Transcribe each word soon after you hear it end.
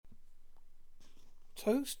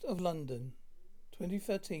Toast of London,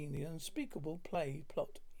 2013, the unspeakable play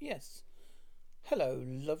plot. Yes. Hello,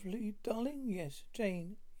 lovely darling. Yes.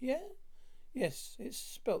 Jane. Yeah? Yes, it's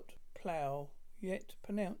spelt plough, yet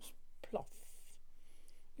pronounced pluff.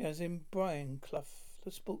 As in Brian Clough, the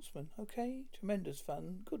sportsman. Okay? Tremendous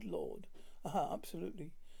fun. Good Lord. Aha,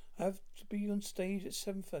 absolutely. I have to be on stage at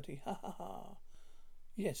 7:30. Ha ha ha.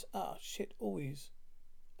 Yes, shit, always.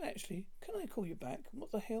 Actually, can I call you back?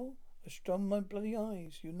 What the hell? I strung my bloody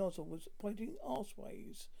eyes. Your nozzle was pointing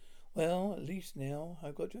arseways. Well, at least now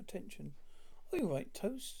I've got your attention. Are you right,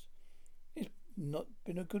 Toast? It's not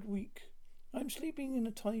been a good week. I'm sleeping in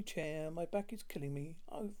a tiny chair. My back is killing me.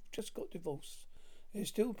 I've just got divorced. Are you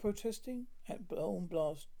still protesting? At own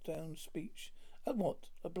blast down speech. At what?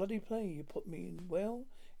 A bloody play you put me in. Well,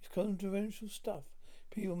 it's controversial stuff.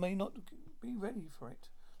 People may not be ready for it.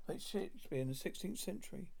 Like Shakespeare in the 16th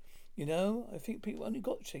century. You know, I think people only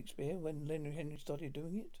got Shakespeare when Henry started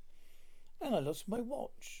doing it. And I lost my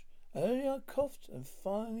watch. Earlier I coughed and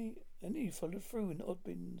he followed through in odd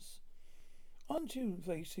bins. Aren't you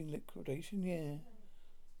facing liquidation? Yeah.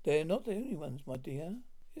 They're not the only ones, my dear.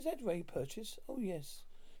 Is that Ray Purchase? Oh, yes.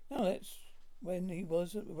 Now that's when he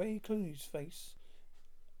was at Ray Clooney's face.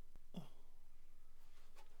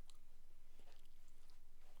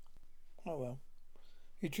 Oh, well.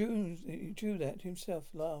 He drew that himself,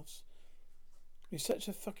 laughs. He's such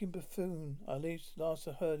a fucking buffoon. At least last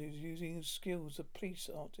I heard he was using his skills as a police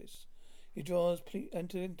artist. He draws and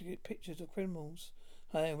to get pictures of criminals.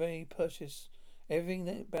 Hi, Ray Purchase. Everything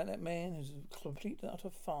about that man is a complete and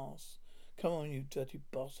utter farce. Come on, you dirty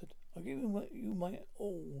bastard. I'll give you my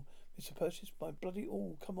all, Mr. Purchase, my bloody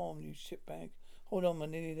all. Come on, you shitbag. Hold on,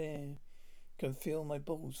 I'm nearly there. Can feel my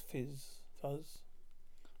balls fuzz.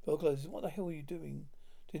 Vocalize, what the hell are you doing?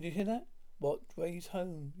 Did you hear that? What? Ray's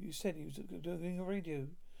home. You said he was doing a radio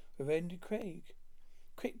with Andy Craig.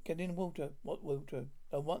 Quick, get in the wardrobe. What wardrobe?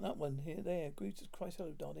 I want that one here, there. Jesus Christ,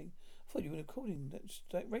 hello, darling. I thought you were recording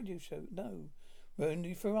that radio show. No.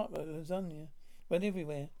 Randy threw up a lasagna. Went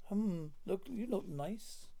everywhere. Look, you look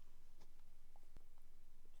nice.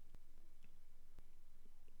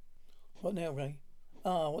 What now, Ray?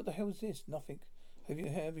 What the hell is this? Nothing. Have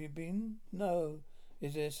you been? No.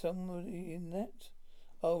 Is there somebody in that?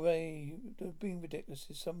 Oh, Ray, you're being ridiculous.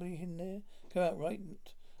 Is somebody in there? Come out right.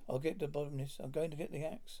 I'll get to the bottom of this. I'm going to get the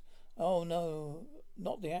axe. Oh, no,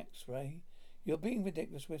 not the axe, Ray. You're being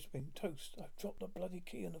ridiculous, whispering. Toast, I've dropped the bloody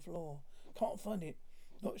key on the floor. Can't find it.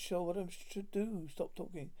 Not sure what I should do. Stop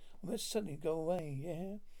talking. I must suddenly go away,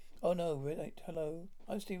 yeah? Oh, no, wait. Hello.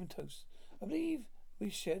 I'm Stephen Toast. I believe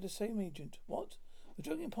we share the same agent. What? We're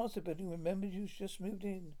jogging past the building. Remembered you just moved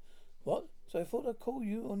in. What? So I thought I'd call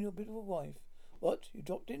you on your beautiful wife. What? You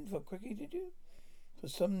dropped in for a quickie, did you? For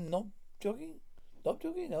some knob jogging? Knob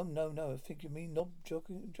jogging? Oh, no. I think you mean knob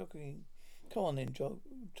jogging. Come on then,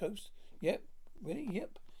 Toast. Yep. Really?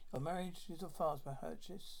 Yep. Your marriage is a farce, my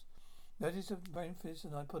Purchase. Notice the brainfist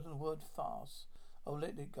and I put on the word farce. Oh,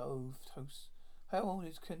 let it go, Toast. How old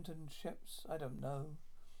is Kenton Sheps? I don't know.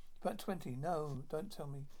 About 20. No, don't tell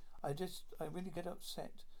me. I really get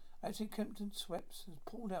upset. Actually, Kempton Sweps has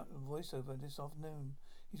pulled out a voiceover this afternoon.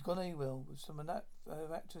 He's gone AWOL with some of that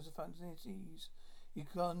actors of fantasies. You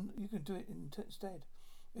can do it instead.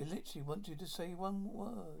 They literally want you to say one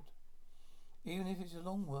word. Even if it's a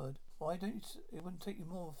long word. Why don't you, it wouldn't take you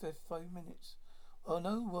more than 5 minutes. Well,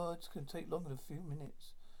 no words can take longer than a few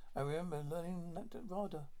minutes. I remember learning that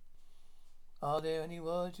rather. Are there any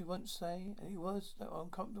words you won't say? Any words that I'm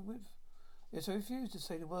uncomfortable with? Yes, I refuse to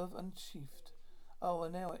say the word unsheathed. Oh,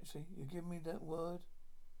 and now actually, you give me that word.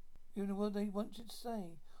 You know what they want you to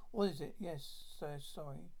say. What is it? Yes,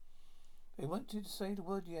 sorry. They want you to say the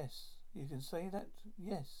word yes. You can say that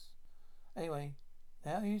yes. Anyway,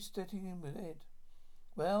 now he's stepping in with Ed.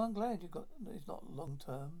 Well, I'm glad it's not long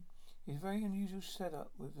term. He's very unusual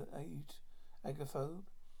setup with the age, agoraphobe.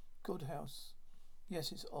 Good house.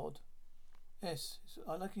 Yes, it's odd. Yes,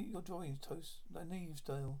 I like your drawings, Toast. The Neve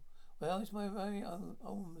style. Well, it's my very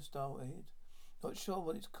own style, Ed. Not sure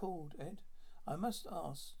what it's called, Ed. I must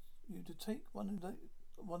ask you to take one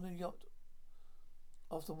of the yacht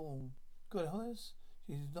off the wall. Good horse.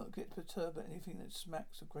 She does not get perturbed by anything that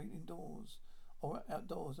smacks of great indoors or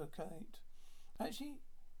outdoors. Okay. Actually,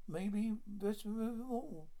 maybe best remove them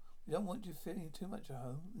all. We don't want you feeling too much at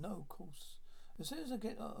home. No, of course. As soon as I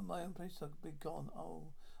get out of my own place, I'll be gone.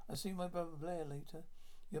 Oh, I see my brother Blair later.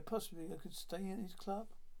 Yeah, possibly I could stay in his club.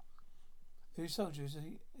 Who's soldier is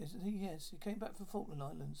he? Isn't he? Yes, he came back from Falkland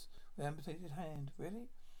Islands with an amputated hand. Really?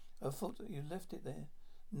 I thought that you left it there.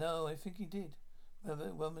 No, I think he did.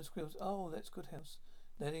 Wellman squeals. Oh, that's good house.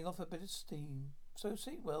 Letting off a bit of steam. So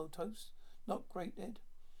sleep well, Toast. Not great, Ed.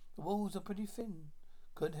 The walls are pretty thin.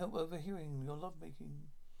 Couldn't help overhearing your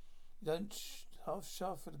lovemaking. You don't half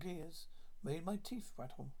shaft for the gears. Made my teeth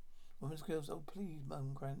rattle. Woman squeals. Oh, please,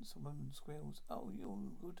 moan Grants. Woman squeals. Oh, you're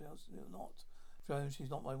good house. You're not. So she's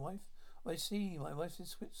not my wife. I see. My wife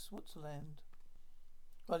is Switzerland.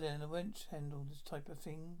 Right then, a wrench handle, this type of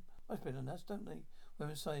thing. Most better than us, don't they?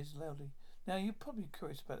 Woman sighs loudly. Now, you're probably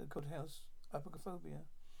curious about the good house apogophobia.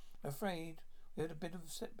 I'm afraid we had a bit of a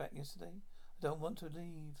setback yesterday. I don't want to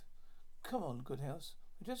leave. Come on, good house.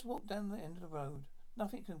 We just walked down the end of the road.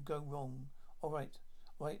 Nothing can go wrong. All right,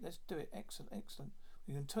 let's do it. Excellent, excellent.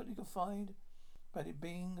 We can totally confide about it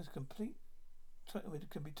being a complete. We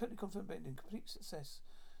can be totally confident about it in complete success.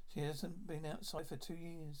 She hasn't been outside for 2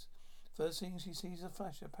 years. First thing she sees is a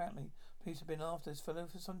flasher. Apparently, police have been after this fellow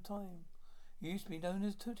for some time. He used to be known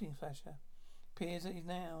as Tooting Flasher. Appears that he's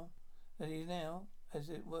now, as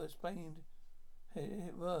it were, expanded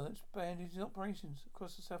his operations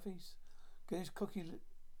across the southeast.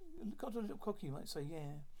 Got a little cocky, you might say,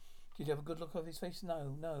 yeah. Did you have a good look of his face?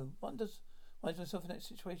 No. One does find myself in that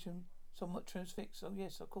situation, somewhat transfixed. Oh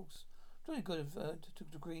yes, of course. Very good of to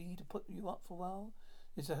agree to put you up for a while.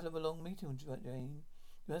 It's a hell of a long meeting, Jane.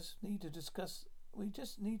 We just need to discuss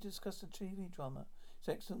the TV drama. It's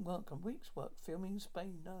excellent work. A week's work. Filming in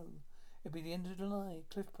Spain. No. It'll be the end of July.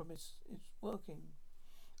 Cliff promised it's working.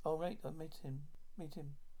 All right, I'll meet him.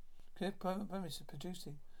 Cliff promised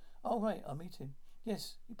producing. All right, I'll meet him.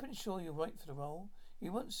 Yes, you're pretty sure you're right for the role. He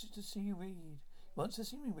wants to see you read. He wants to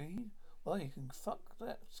see me read? Well, you can fuck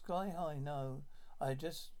that sky high. No.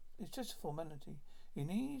 It's just a formality. He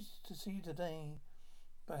needs to see you today.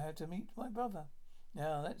 But I had to meet my brother.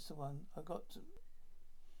 Now, that's the one. Got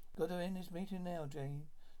to end this meeting now, Jane.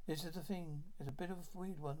 This is the thing. It's a bit of a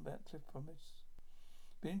weird one about Cliff Promise.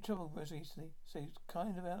 Been in trouble most recently, so he's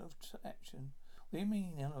kind of out of action. What do you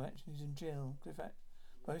mean out of action? He's in jail. Cliff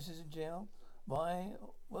Promise is in jail? Why?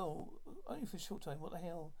 Well, only for a short time. What the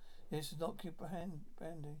hell? This is not keep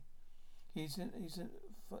Brandy. He's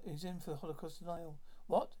in for Holocaust denial.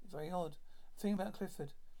 What? Very odd. The thing about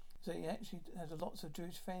Clifford is that he actually has lots of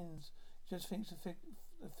Jewish fans. He just thinks the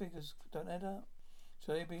figures don't add up.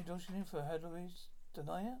 Should they be auditioning for Holocaust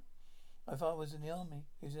denier? My father was in the army.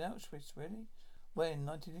 He was in Auschwitz, really? When?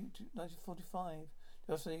 1945.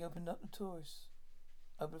 Just so he opened up for tourists.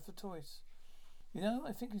 You know,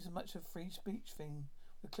 I think it's as much a free speech thing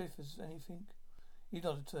with Cliff as anything. He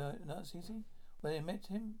nodded to Nazi, is he? When I met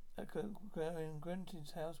him at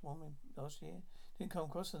Grenton's house last year, didn't come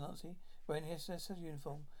across as a Nazi, wearing the SS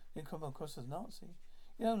uniform, didn't come across as a Nazi.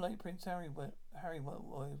 You know, like Prince Harry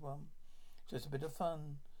was one. Just a bit of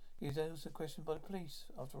fun. He was also questioned by the police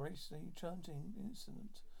after a racing chanting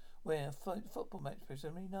incident. Where? A football match,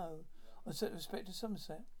 presumably? No. On set of Respect to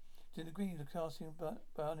Somerset. Didn't agree with the casting of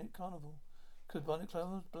Bionic Carnival. Because Bionic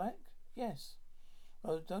Carnival was black? Yes.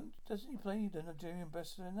 Well, doesn't he play the Nigerian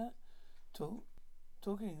ambassador in that?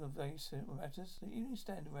 Talking of very simple matters, the Evening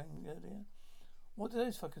Standard rang earlier. What do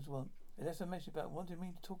those fuckers want? They left a message about wanting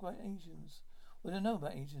me to talk about Asians. Well, they know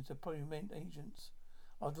about Asians. They probably meant agents.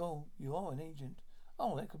 After all, you are an agent.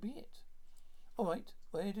 Oh, that could be it. All right.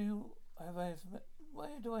 Where do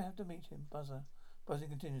I have to meet him? Buzzer. Buzzing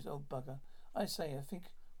continues. Oh, bugger. I say, I think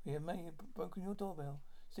we may have broken your doorbell.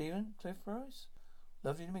 Stephen, Cliff Rose?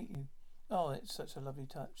 Lovely to meet you. Oh, it's such a lovely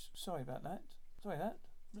touch. Sorry about that.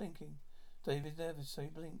 Blinking. David's nervous, so he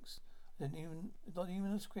blinks. Not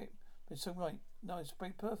even a script. But it's so right. No, I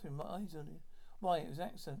sprayed perfume in my eyes earlier. Why, it was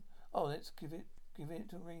accent. Oh, let's give it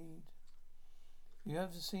to read. You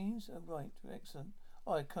have the scenes? Oh, right. Excellent.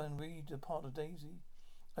 Oh, I can read the part of Daisy.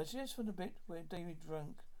 I suggest from the bit where David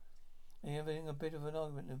drunk and having a bit of an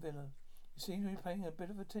argument in the villa. You seem to be paying a bit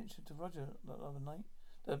of attention to Roger that other night.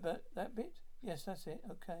 That bit? Yes, that's it.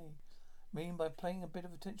 Okay. Mean by paying a bit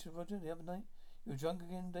of attention to Roger the other night? You were drunk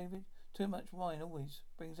again, David? Too much wine always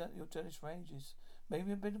brings out your jealous rages.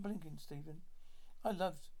 Maybe a bit of blinking, Stephen. I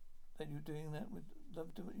loved that you're doing that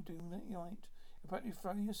loved what you're doing that night. You're practically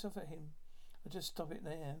throwing yourself at him. I'll just stop it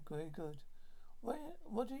there. Very good.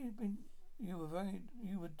 What have you been? You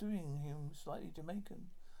were doing him slightly Jamaican.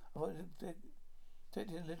 I wanted to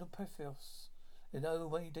detect a little pathos. In no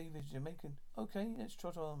way, David's Jamaican. Okay, let's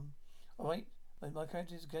trot on. All right, my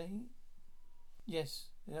character is gay. Yes,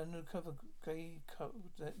 an undercover gay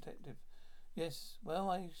detective. Yes.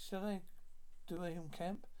 Well, shall I do him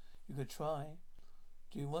camp? You could try.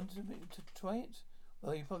 Do you want to try it?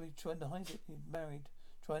 Well, you're probably trying to hide it. You're married,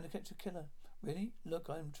 trying to catch a killer. Really? Look,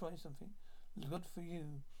 I'm trying something. Good for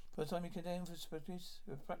you. First time you came down for spectators,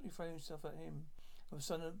 you practically throw yourself at him. Of a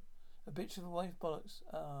son, a bitch of a wife bollocks.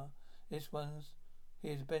 This one's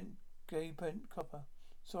here's bent copper.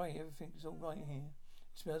 Sorry, everything's all right here.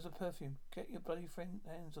 It smells of perfume. Get your bloody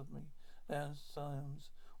hands off me. Down Siams.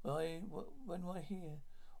 When will I hear?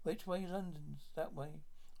 Which way? London's that way.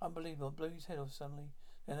 Unbelievable. I blew his head off suddenly.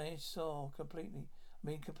 Then I saw completely. I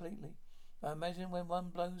mean completely. I imagine when one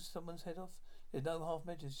blows someone's head off, there's no half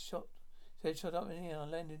measures. His head shot up in the air and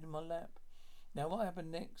I landed in my lap. Now what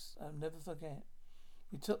happened next, I'll never forget.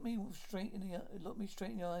 He looked me straight in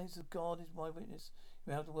the eyes. God is my witness.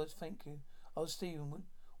 He mouthed the words, "Thank you." Oh, Stephen,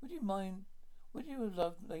 would you mind? Would you have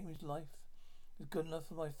loved Amy's life? It's good enough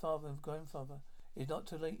for my father and grandfather. It's not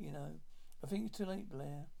too late, you know. I think it's too late,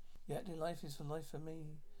 Blair. The acting life is for life for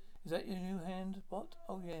me. Is that your new hand? What?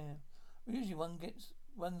 Oh yeah. Well, usually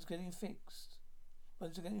one's getting fixed.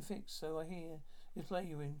 One's getting fixed. So I hear this play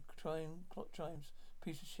you're in, clock chimes,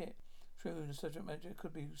 piece of shit. True, the subject matter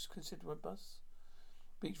could be considered robust.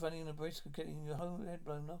 Beach running in a brisk of getting your whole head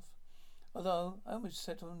blown off. Although I almost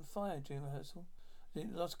set on fire during rehearsal. I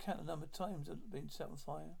lost count of the number of times I've been set on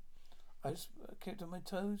fire. I just kept on my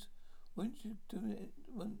toes. Wouldn't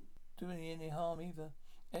do any harm either.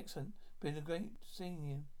 Excellent. Been a great seeing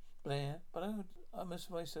you, Blair. But I must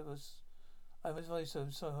voice over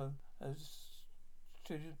Soho as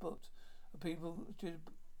studios booked. Peopled.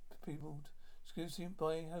 Exclusive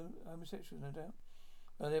by homosexuals, no doubt.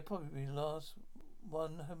 Well, they'll probably be the last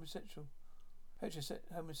one homosexual.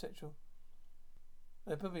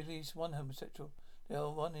 There'll probably at least one homosexual. There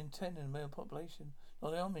are 1 in 10 in the male population.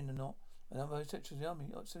 Not the army, they're not. And homosexuals in the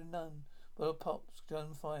army, absolutely none. But a pops,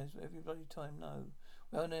 gun fires every bloody time, no.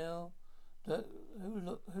 Well now, look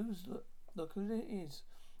who it is.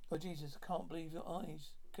 Oh Jesus, I can't believe your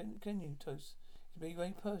eyes. Can you, Toast? It's me,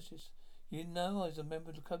 Ray Purchase. You know I was a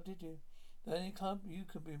member of the club, did you? The only club you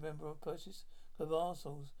could be a member of, Purchase. Club of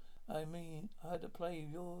arseholes. I mean, I had to play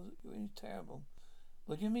you're terrible.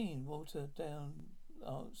 What do you mean, water down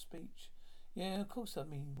speech? Yeah, of course I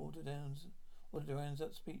mean water down's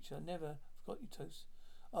that speech. I never forgot you, Toast.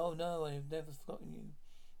 Oh no, I have never forgotten you.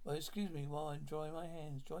 Well, excuse me while I dry my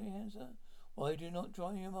hands. Dry your hands, sir? Why do you not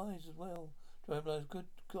dry your eyes as well? Dry blood. Good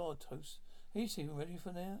God, Toast. Hey, Stephen, ready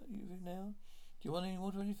for now? Do you want any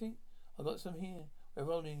water or anything? I got some here. We're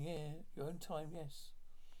rolling, yeah. Your own time, yes.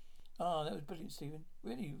 Ah, that was brilliant, Stephen.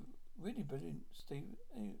 Really, really brilliant, Stephen.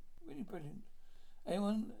 Really brilliant.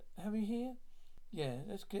 Anyone have you here? Yeah,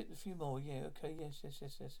 let's get a few more. Yeah, okay, yes.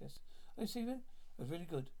 Hey, Stephen, that was really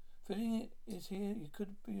good. Feeling it is here. You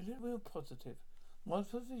could be a little bit positive. More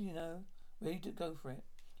positive, you know. Ready to go for it.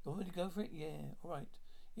 You want me to go for it? Yeah, all right.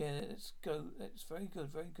 Yeah, let's go. That's very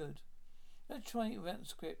good, very good. Let's try it without the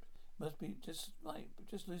script. Must be just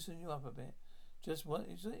loosen you up a bit. Just what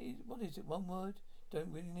is it? One word?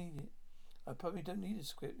 Don't really need it. I probably don't need a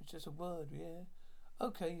script. It's just a word. Yeah.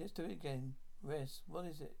 Okay, let's do it again. Rest. What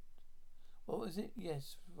is it? What was it?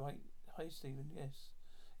 Yes. Right. Hi, Stephen. Yes.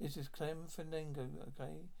 This is Clem Fandango.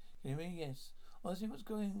 Okay. Can you hear me? Yes. Honestly,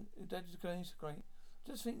 Dad is going so great.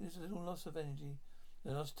 Just think there's a little loss of energy.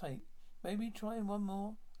 The lost take. Maybe try one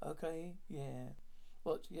more. Okay. Yeah.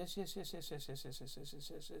 What? Yes.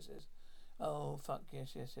 Oh, fuck.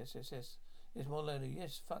 Yes. It's more louder.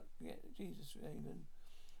 Yes. Fuck. Yeah. Jesus. Even.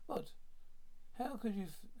 What? How do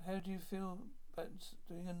you feel about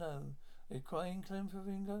doing a no? Are you crying, Clem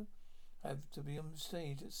Ringo? I have to be on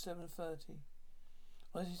stage at 7:30.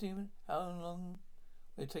 Honestly, Stephen, how long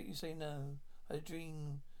will it take you to say no? I had a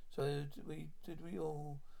dream, so did we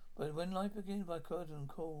all. But when life begins by curtain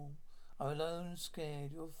call, I'm alone and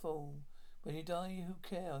scared, you're a fool. When you die, who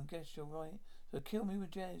care? I guess you're right. So kill me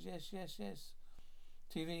with jazz, yes.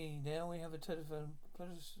 TV, now we have a telephone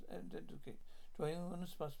advocate drawing on a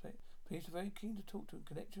suspect. Police are very keen to talk to and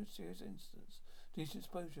connect to a serious instance. Decent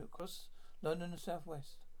exposure across London and South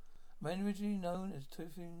West. A man originally known as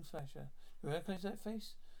Two-Fin Slasher. You recognize that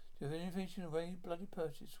face? Do you have any information of Ray Bloody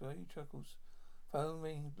Purchase where he chuckles? Phone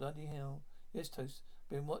ring, bloody hell. Yes, Toast.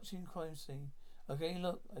 Been watching crime scene. Okay,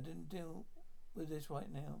 look, I didn't deal with this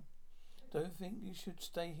right now. Don't think you should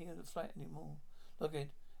stay here at the flat anymore. Look,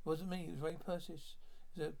 it wasn't me, it was Ray Purchase.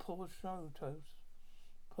 It was a poor show, Toast.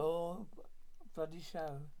 Poor bloody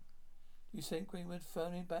show. You sent Greenwood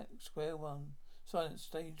firmly back square one. Silent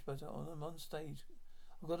stage, but I'm on stage.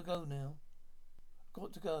 I've got to go now.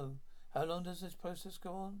 Got to go. How long does this process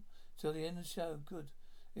go on? Till the end of the show. Good.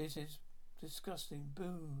 This is disgusting.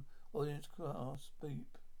 Boo. Audience class.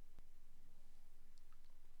 Beep.